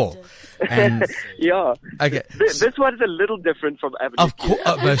wall. And yeah. Okay. This one's a little different from Avenue Of Q.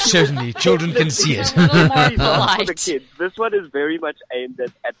 course, most certainly. Children can see it. For the kids. This one is very much aimed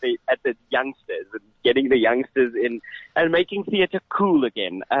at the youngsters and getting the youngsters in and making theatre cool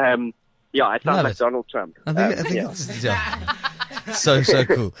again. Yeah, I sound like Donald Trump. I think So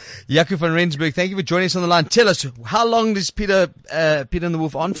cool. Jaco van Rensburg, thank you for joining us on the line. Tell us, how long does Peter and the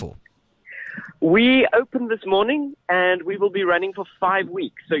Wolf on for? We opened this morning, and we will be running for 5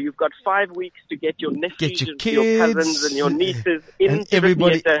 weeks. So you've got 5 weeks to get your nephews, your and kids, your cousins, and your nieces into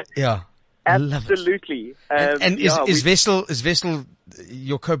everybody, the theatre. Yeah, absolutely. And is Vessel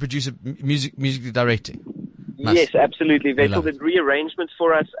your co-producer, musically directing? Yes, absolutely. Vessel did rearrangements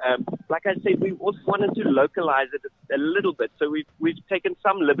for us. Like I said, we also wanted to localize it a little bit, so we've taken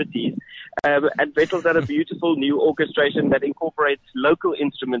some liberties. And Vessel's done a beautiful new orchestration that incorporates local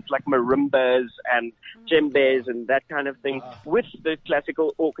instruments like marimbas and djembes and that kind of thing with the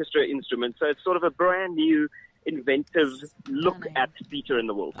classical orchestra instruments. So it's sort of a brand new, inventive look at Peter and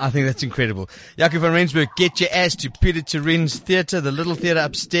the Wolf. I think that's incredible. Jaco van Rensburg, get your ass to Peter Turin's theatre, the little theatre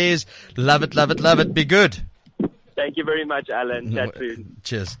upstairs. Love it, love it, love it. Be good. Thank you very much, Alan. Chat soon.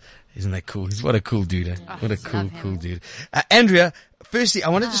 Cheers. Isn't that cool? What a cool dude. What a cool dude. Andrea, firstly, I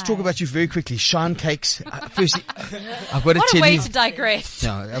want to just talk about you very quickly. Shan cakes. Firstly, I've got to tell you. What a way to digress.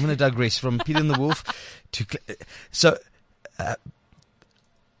 No, I'm going to digress from Peter and the Wolf to. So,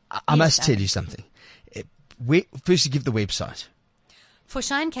 I must tell you something. Firstly, give the website. For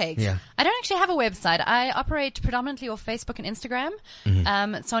Shine Cakes? Yeah. I don't actually have a website. I operate predominantly off Facebook and Instagram.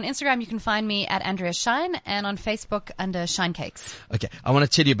 So on Instagram, you can find me at Andrea Shine, and on Facebook under Shine Cakes. Okay, I want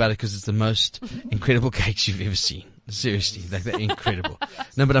to tell you about it because it's the most incredible cakes you've ever seen. Seriously, like they're incredible.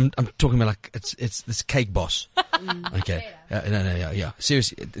 No, but I'm talking about like it's this cake boss. Okay, yeah.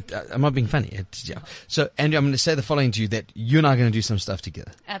 Seriously, I'm not being funny. Yeah. So, Andrew, I'm going to say the following to you: that you and I are going to do some stuff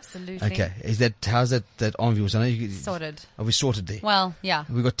together. Absolutely. Okay, how's that on views? I know you Sorted. Are we sorted there? Well, yeah.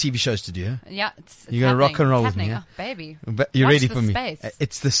 We've got TV shows to do. Huh? Yeah, you're going to rock and roll with me, happening. yeah? Oh, baby. But you're Watch ready the for me. space.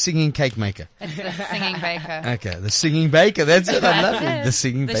 It's the singing cake maker. It's the singing baker. Okay, the singing baker. That's it. I love it. The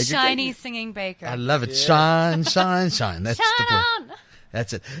singing baker. The shiny singing baker. I love it. Shine, shine, shine. That's the point.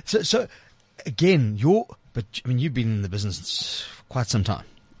 That's it. So again, you've been in the business for quite some time.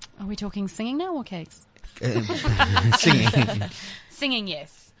 Are we talking singing now or cakes? Singing. Singing,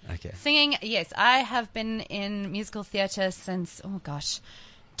 yes. Okay. Singing, yes. I have been in musical theatre since,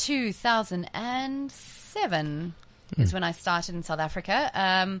 2007 is when I started in South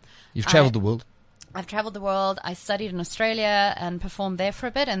Africa. You've travelled the world. I've travelled the world. I studied in Australia and performed there for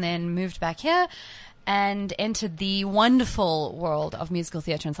a bit, and then moved back here and entered the wonderful world of musical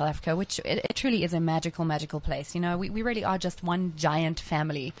theatre in South Africa, which it truly is a magical, magical place. You know, we really are just one giant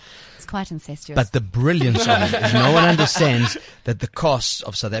family. It's quite incestuous. But the brilliance of it is no one understands that the costs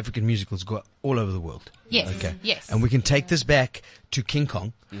of South African musicals go all over the world. Yes. Okay. Yes. And we can take this back to King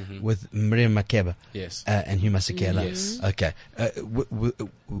Kong with Miriam Makeba. Yes. And Hugh Masekela. Yes. Okay.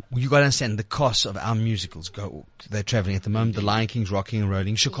 You got to understand the costs of our musicals they're traveling at the moment. The Lion King's rocking and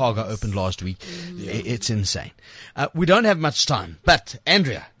rolling. Chicago opened last week. It's insane. We don't have much time, but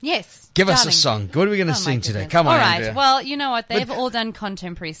Andrea. Yes. Give us a darling. song. What are we going to sing today? Goodness. Come on, All right. Andrea. Well, you know what? They've all done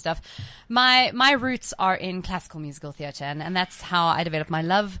contemporary stuff. My roots are in classical musical theatre, and that's how I developed my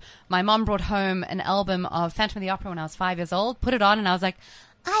love. My mom brought home an album of Phantom of the Opera when I was 5 years old, put it on, and I was like,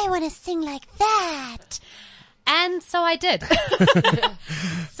 I want to sing like that. And so I did.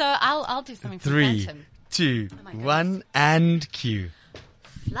 So I'll do something from 3, Phantom. 2, 1, and cue.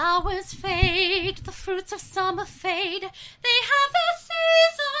 Flowers fade, the fruits of summer fade. They have their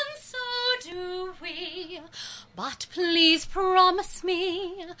season, so do we. But please promise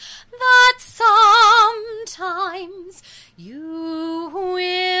me that sometimes you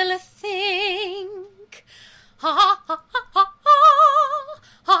will think. Ha ha ha ha ha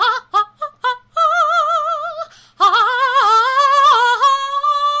ha ha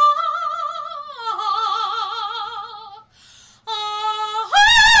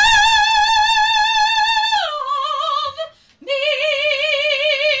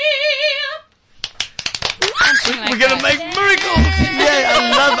We're going to make miracles.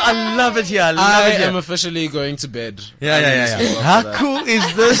 I love it here. I am officially going to bed. Yeah. How cool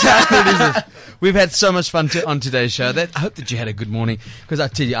is this? How cool is this? We've had so much fun on today's show. I hope that you had a good morning, because I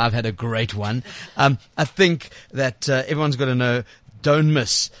tell you, I've had a great one. I think that everyone's got to know, don't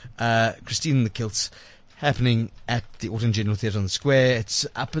miss Christine and The Kilts, happening at the Autumn General Theatre on the Square. It's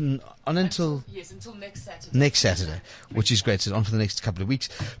up on until next Saturday. Next Saturday, which is great. So it's on for the next couple of weeks.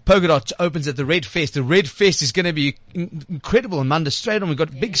 Polkadots opens at the Red Fest. The Red Fest is going to be incredible on Monday straight on. We've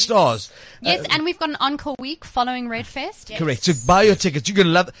got big stars. Yes, and we've got an encore week following Red Fest. Correct. So buy your tickets. You're going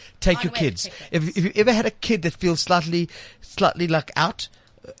to love it. Take your kids. If you've ever had a kid that feels slightly like out,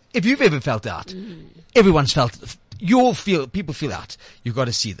 if you've ever felt out, everyone's felt. People feel out. You've got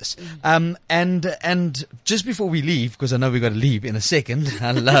to see this. And just before we leave, because I know we've got to leave in a second,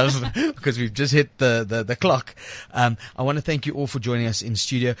 because we've just hit the clock. I want to thank you all for joining us in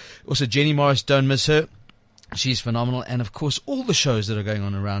studio. Also, Jenny Morris, don't miss her. She's phenomenal. And of course, all the shows that are going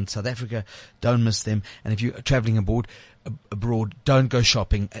on around South Africa, don't miss them. And if you're traveling abroad, don't go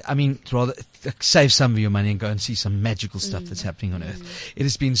shopping. I mean, rather save some of your money and go and see some magical stuff that's happening on Earth. It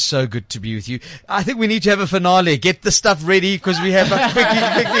has been so good to be with you. I think we need to have a finale. Get the stuff ready, because we have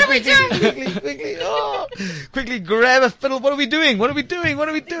quickly grab a fiddle. What are we doing?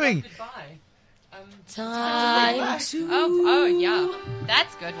 Time to Oh, yeah.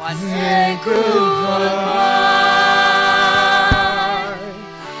 That's a good one. say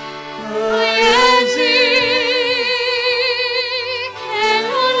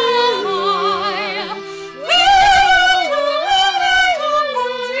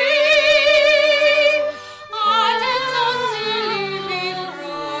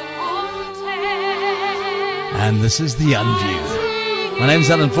And this is The Unview. My name's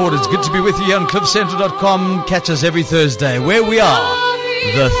Alan Ford. It's good to be with you here on CliffCentral.com. Catch us every Thursday, where we are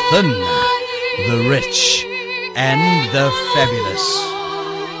the thin, the rich, and the fabulous.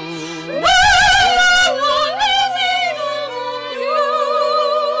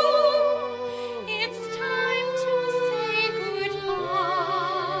 It's time to say goodbye.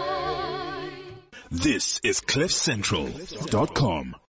 This is CliffCentral.com.